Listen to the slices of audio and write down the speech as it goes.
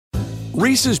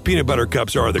Reese's peanut butter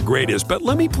cups are the greatest, but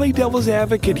let me play devil's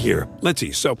advocate here. Let's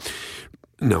see. So,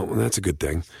 no, that's a good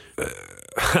thing.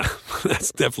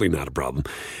 That's definitely not a problem.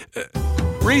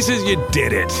 Reese's, you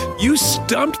did it. You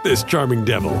stumped this charming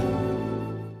devil.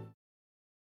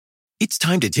 It's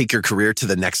time to take your career to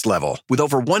the next level. With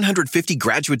over 150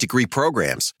 graduate degree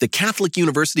programs, the Catholic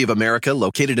University of America,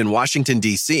 located in Washington,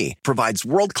 D.C., provides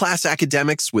world-class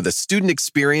academics with a student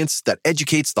experience that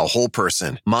educates the whole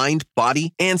person, mind,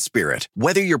 body, and spirit.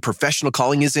 Whether your professional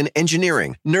calling is in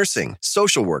engineering, nursing,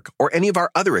 social work, or any of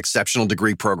our other exceptional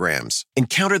degree programs,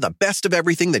 encounter the best of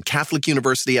everything that Catholic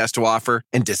University has to offer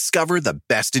and discover the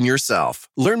best in yourself.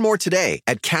 Learn more today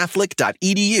at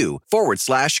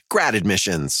catholic.edu/grad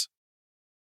admissions.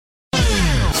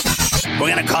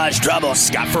 We're going to cause trouble.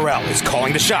 Scott Farrell is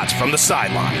calling the shots from the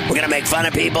sideline. We're going to make fun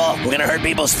of people. We're going to hurt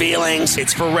people's feelings.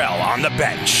 It's Farrell on the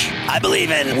bench. I believe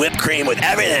in whipped cream with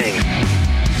everything.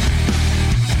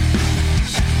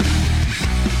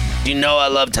 You know I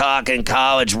love talking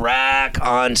college rack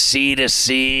on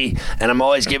C2C, and I'm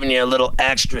always giving you a little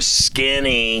extra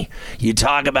skinny. You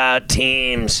talk about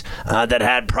teams that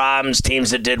had problems, teams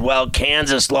that did well.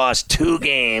 Kansas lost 2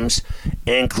 games,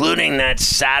 including that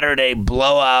Saturday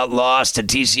blowout loss to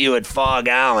TCU at Fog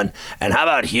Allen. And how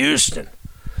about Houston?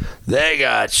 They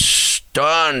got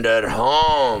stunned at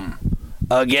home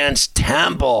against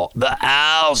Temple. The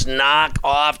Owls knock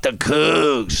off the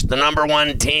Cougs, the number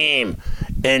 1 team,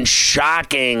 in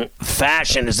shocking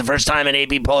fashion. It's the first time in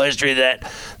AP poll history that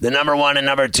the number 1 and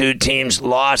number 2 teams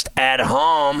lost at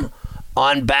home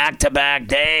on back-to-back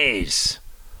days.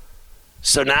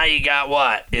 So now you got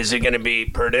what? Is it going to be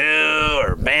Purdue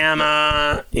or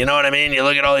Bama? You know what I mean? You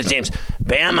look at all these teams.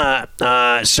 Bama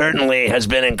certainly has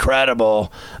been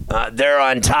incredible. They're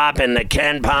on top in the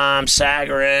KenPom,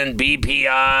 Sagarin,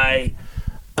 BPI,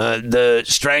 the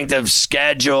strength of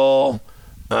schedule.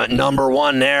 Number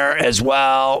 1 there as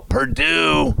well.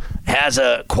 Purdue has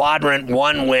a quadrant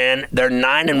 1 win. They're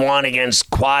 9-1 against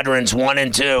quadrants 1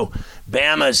 and 2.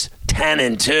 Bama's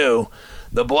 10-2.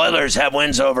 The Boilers have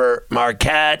wins over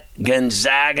Marquette,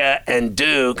 Gonzaga, and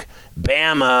Duke.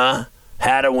 Bama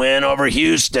had a win over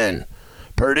Houston.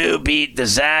 Purdue beat the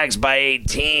Zags by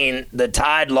 18. The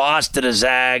Tide lost to the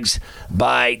Zags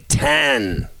by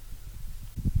 10.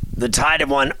 The Tide have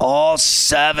won all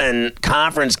 7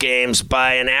 conference games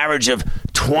by an average of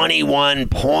 21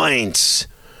 points.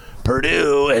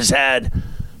 Purdue has had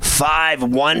 5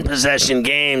 one-possession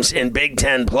games in Big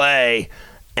Ten play,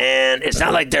 and it's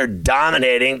not like they're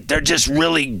dominating. They're just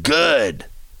really good.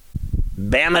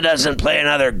 Bama doesn't play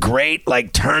another great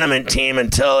tournament team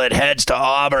until it heads to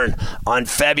Auburn on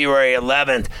February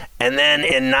 11th, and then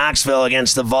in Knoxville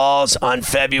against the Vols on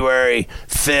February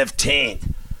 15th.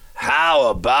 How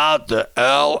about the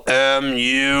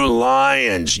LMU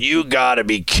Lions? You got to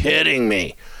be kidding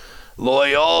me.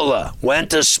 Loyola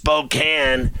went to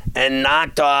Spokane and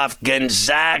knocked off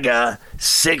Gonzaga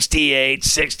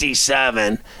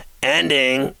 68-67,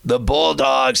 ending the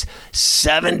Bulldogs'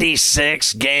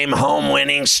 76-game home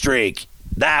winning streak.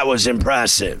 That was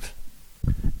impressive.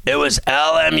 It was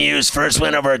LMU's first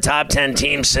win over a top 10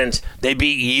 team since they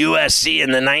beat USC in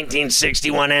the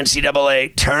 1961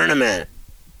 NCAA tournament.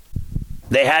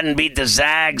 They hadn't beat the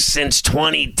Zags since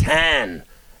 2010.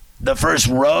 The first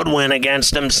road win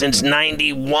against them since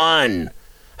 91.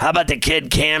 How about the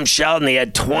kid Cam Sheldon? He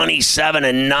had 27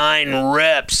 and 9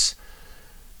 rips.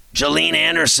 Jalene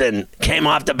Anderson came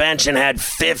off the bench and had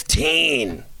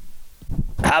 15.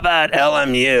 How about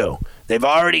LMU? They've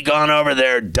already gone over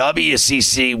their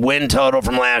WCC win total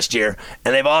from last year,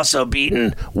 and they've also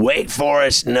beaten Wake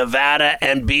Forest, Nevada,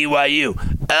 and BYU.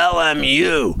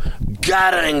 LMU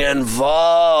getting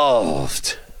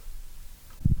involved.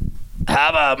 How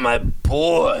about my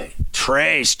boy,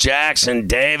 Trace Jackson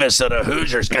Davis of the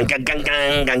Hoosiers? Are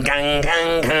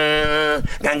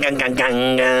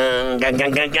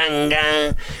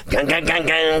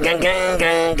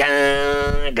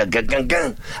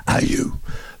you?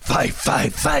 Fight.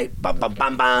 Bam, bam,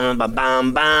 bam, bam, bam,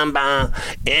 bam, bam, bam.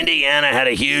 Indiana had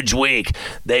a huge week.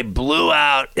 They blew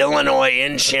out Illinois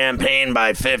in Champaign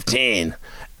by 15.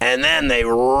 And then they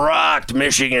rocked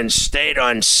Michigan State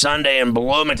on Sunday in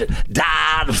Bloomington.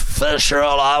 Dodd, Fisher,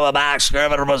 all our back,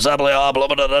 Scrivener, Assembly, all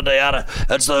Bloomington, yada.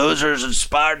 It's the Hoosiers and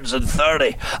Spartans in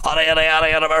 30. Yada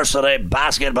University,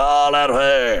 basketball at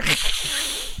her.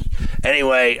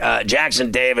 Anyway,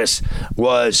 Jackson Davis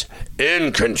was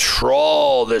in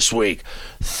control this week.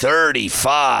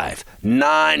 35,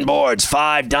 9 boards,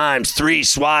 5 dimes, 3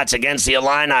 swats against the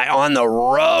Illini on the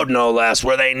road, no less,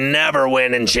 where they never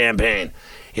win in Champaign.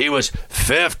 He was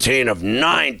 15 of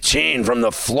 19 from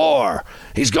the floor.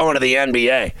 He's going to the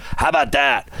NBA. How about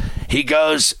that? He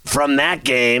goes from that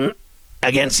game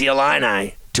against the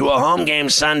Illini to a home game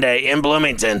Sunday in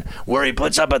Bloomington where he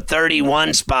puts up a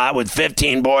 31 spot with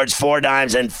 15 boards, 4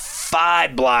 dimes, and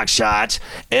 5 block shots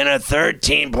in a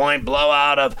 13-point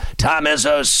blowout of Tom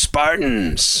Izzo's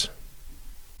Spartans.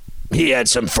 He had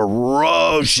some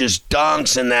ferocious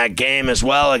dunks in that game as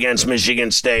well against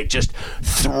Michigan State, just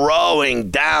throwing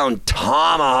down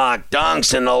tomahawk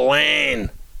dunks in the lane.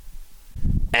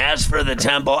 As for the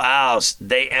Temple Owls,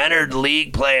 they entered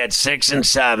league play at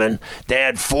 6-7. They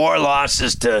had 4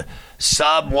 losses to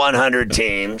sub-100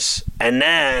 teams, and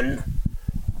then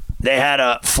they had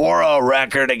a 4-0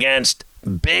 record against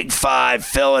Big 5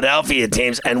 Philadelphia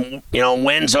teams, and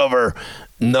wins over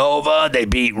Nova. They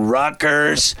beat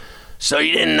Rutgers. So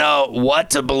you didn't know what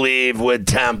to believe with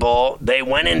Temple. They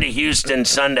went into Houston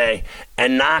Sunday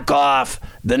and knock off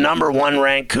the number 1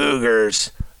 ranked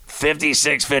Cougars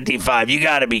 56-55. You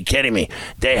got to be kidding me.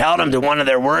 They held them to one of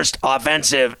their worst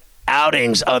offensive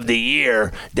outings of the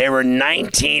year. They were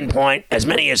 19-point, as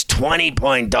many as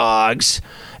 20-point dogs.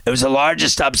 It was the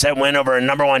largest upset win over a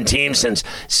number 1 team since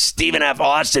Stephen F.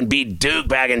 Austin beat Duke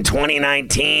back in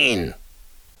 2019.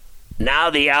 Now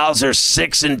the Owls are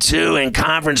 6-2 in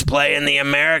conference play in the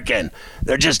American.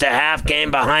 They're just a half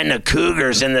game behind the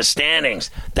Cougars in the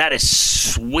standings. That is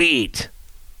sweet.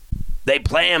 They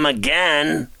play them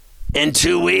again in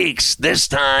 2 weeks, this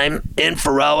time in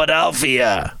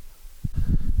Philadelphia.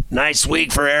 Nice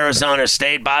week for Arizona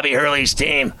State. Bobby Hurley's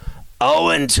team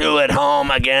 0-2 at home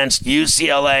against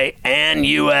UCLA and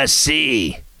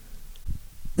USC.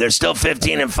 They're still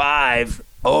 15-5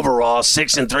 overall,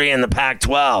 6-3 in the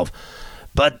Pac-12.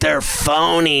 But they're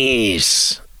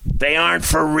phonies. They aren't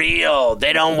for real.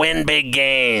 They don't win big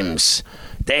games.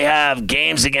 They have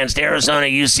games against Arizona,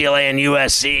 UCLA, and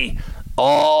USC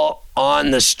all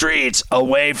on the streets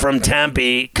away from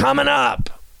Tempe coming up.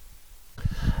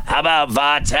 How about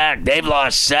Va-Tech? They've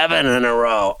lost 7 in a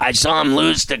row. I saw them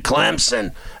lose to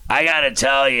Clemson. I got to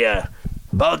tell you,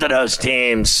 both of those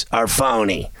teams are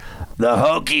phony. The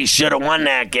Hokies should have won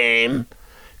that game.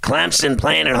 Clemson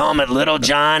playing at home at Little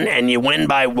John, and you win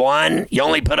by 1. You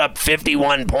only put up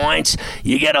 51 points.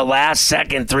 You get a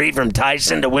last-second 3 from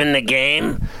Tyson to win the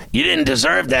game. You didn't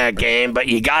deserve that game, but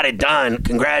you got it done.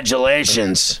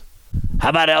 Congratulations. How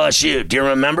about LSU? Do you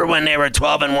remember when they were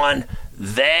 12-1?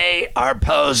 They are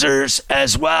posers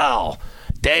as well.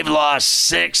 They've lost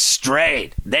 6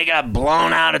 straight. They got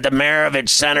blown out at the Maravich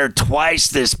Center twice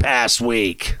this past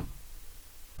week.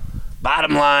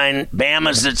 Bottom line,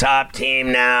 Bama's the top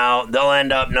team now. They'll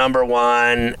end up number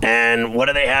 1. And what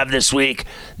do they have this week?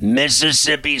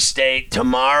 Mississippi State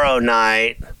tomorrow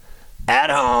night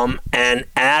at home and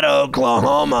at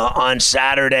Oklahoma on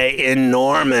Saturday in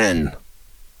Norman.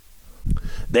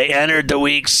 They entered the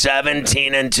week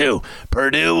 17-2.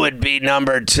 Purdue would be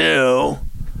number 2.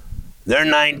 They're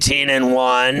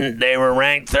 19-1. They were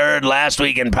ranked 3rd last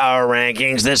week in power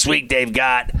rankings. This week they've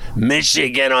got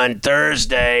Michigan on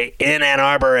Thursday in Ann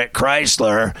Arbor at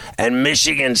Chrysler and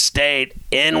Michigan State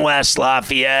in West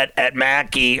Lafayette at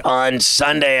Mackey on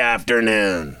Sunday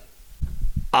afternoon.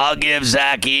 I'll give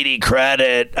Zach Edey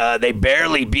credit. They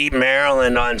barely beat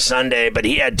Maryland on Sunday, but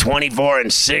he had 24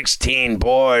 and 16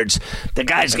 boards. The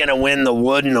guy's going to win the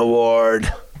Wooden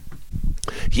Award.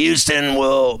 Houston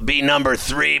will be number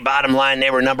 3. Bottom line, they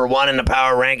were number 1 in the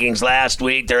power rankings last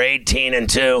week. They're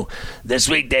 18-2. This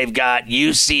week they've got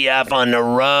UCF on the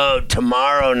road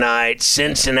tomorrow night,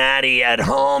 Cincinnati at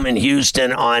home in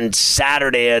Houston on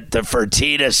Saturday at the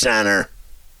Fertitta Center.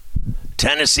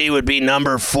 Tennessee would be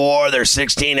number 4. They're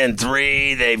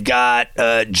 16-3. They've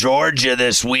got Georgia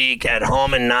this week at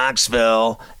home in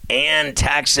Knoxville and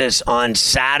Texas on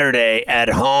Saturday at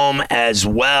home as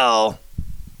well.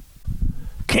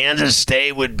 Kansas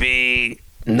State would be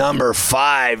number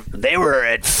 5. They were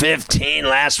at 15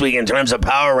 last week in terms of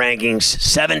power rankings.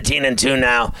 17-2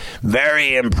 now.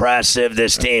 Very impressive,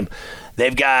 this team.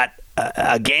 They've got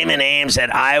a game in Ames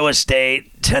at Iowa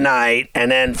State tonight,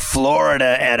 and then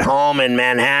Florida at home in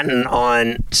Manhattan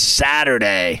on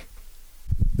Saturday.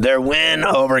 Their win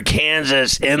over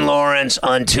Kansas in Lawrence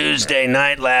on Tuesday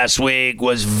night last week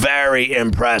was very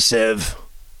impressive.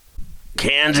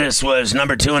 Kansas was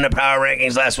number 2 in the power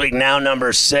rankings last week, now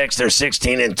number 6. They're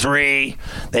 16-3.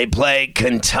 They play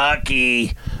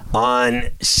Kentucky on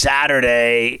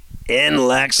Saturday in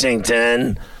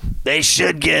Lexington. They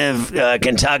should give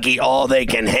Kentucky all they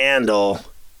can handle.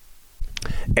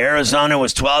 Arizona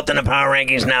was 12th in the power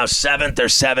rankings, now 7th. They're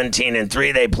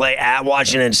 17-3. They play at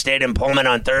Washington State in Pullman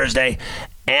on Thursday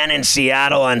and in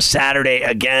Seattle on Saturday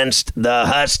against the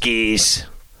Huskies.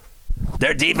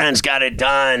 Their defense got it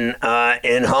done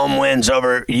in home wins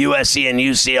over USC and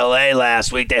UCLA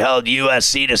last week. They held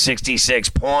USC to 66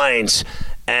 points,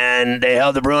 and they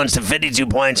held the Bruins to 52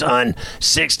 points on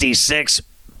 66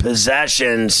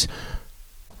 possessions.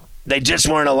 They just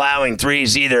weren't allowing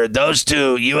threes either. Those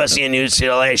two, USC and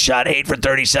UCLA, shot 8 for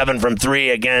 37 from 3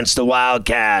 against the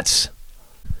Wildcats.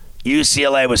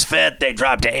 UCLA was fifth. They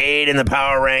dropped to 8 in the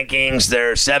power rankings.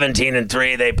 They're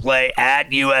 17-3. They play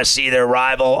at USC, their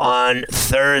rival, on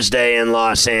Thursday in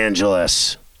Los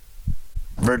Angeles.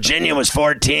 Virginia was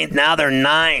 14th. Now they're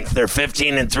 9th. They're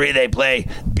 15-3. They play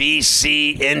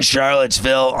BC in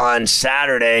Charlottesville on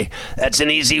Saturday. That's an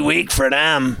easy week for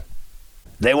them.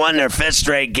 They won their 5th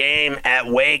straight game at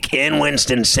Wake in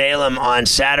Winston-Salem on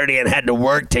Saturday and had to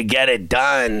work to get it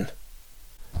done.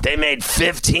 They made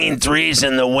 15 threes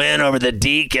in the win over the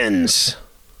Deacons.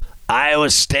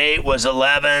 Iowa State was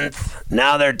 11th.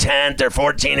 Now they're 10th. They're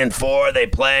 14-4. They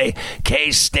play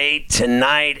K-State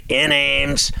tonight in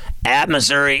Ames, at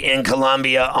Missouri in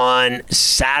Columbia on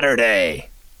Saturday.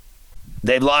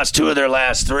 They've lost 2 of their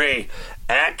last 3,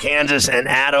 at Kansas and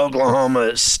at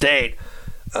Oklahoma State.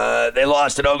 They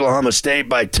lost at Oklahoma State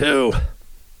by 2.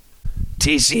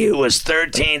 TCU was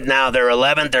 13th. Now they're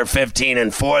 11th. They're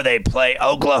 15-4. They play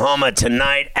Oklahoma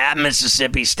tonight at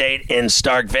Mississippi State in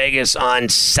Stark Vegas on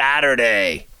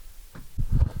Saturday.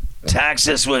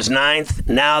 Texas was 9th.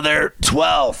 Now they're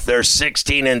 12th. They're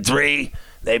 16-3.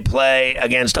 They play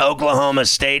against Oklahoma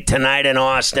State tonight in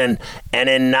Austin and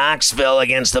in Knoxville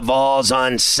against the Vols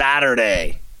on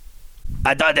Saturday.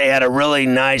 I thought they had a really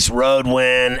nice road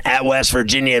win at West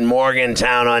Virginia and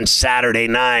Morgantown on Saturday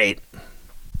night.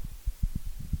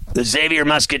 The Xavier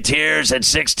Musketeers at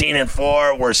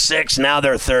 16-4 were 6th. Now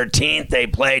they're 13th. They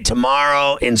play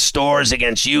tomorrow in Stores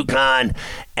against UConn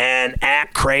and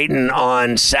at Creighton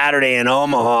on Saturday in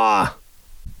Omaha.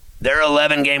 Their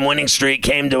 11-game winning streak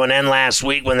came to an end last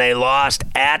week when they lost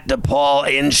at DePaul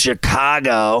in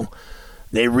Chicago.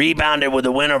 They rebounded with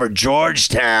a win over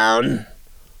Georgetown,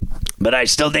 but I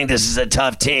still think this is a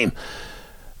tough team.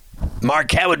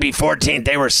 Marquette would be 14th.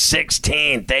 They were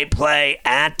 16th. They play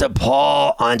at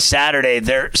DePaul on Saturday.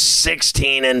 They're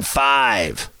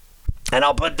 16-5. And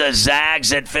I'll put the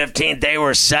Zags at 15th. They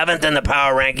were 7th in the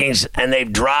power rankings, and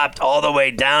they've dropped all the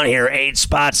way down here 8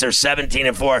 spots. They're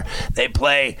 17-4. They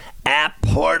play at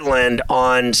Portland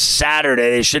on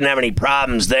Saturday. They shouldn't have any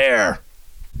problems there.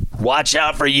 Watch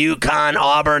out for UConn,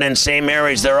 Auburn, and St.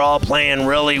 Mary's. They're all playing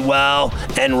really well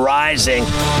and rising.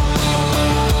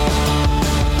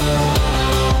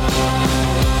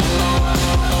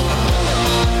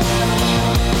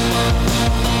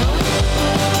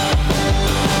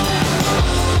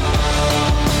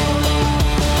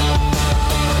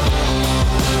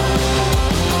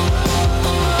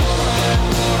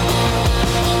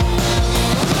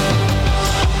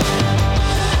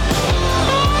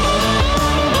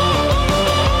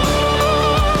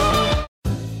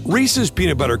 Reese's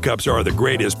Peanut Butter Cups are the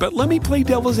greatest, but let me play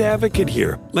devil's advocate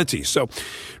here. Let's see. So,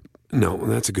 no,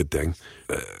 that's a good thing.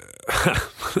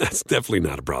 That's definitely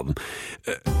not a problem.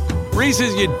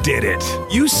 Reese's, you did it.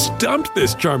 You stumped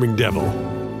this charming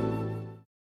devil.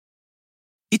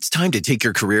 It's time to take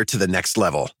your career to the next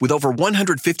level. With over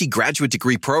 150 graduate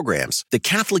degree programs, the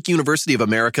Catholic University of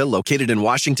America, located in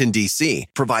Washington, D.C.,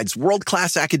 provides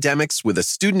world-class academics with a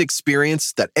student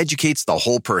experience that educates the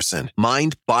whole person,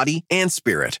 mind, body, and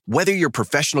spirit. Whether your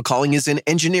professional calling is in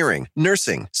engineering,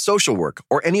 nursing, social work,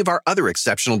 or any of our other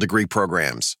exceptional degree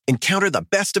programs, encounter the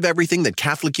best of everything that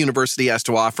Catholic University has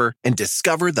to offer and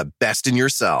discover the best in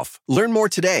yourself. Learn more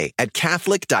today at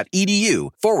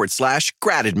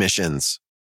catholic.edu/grad admissions.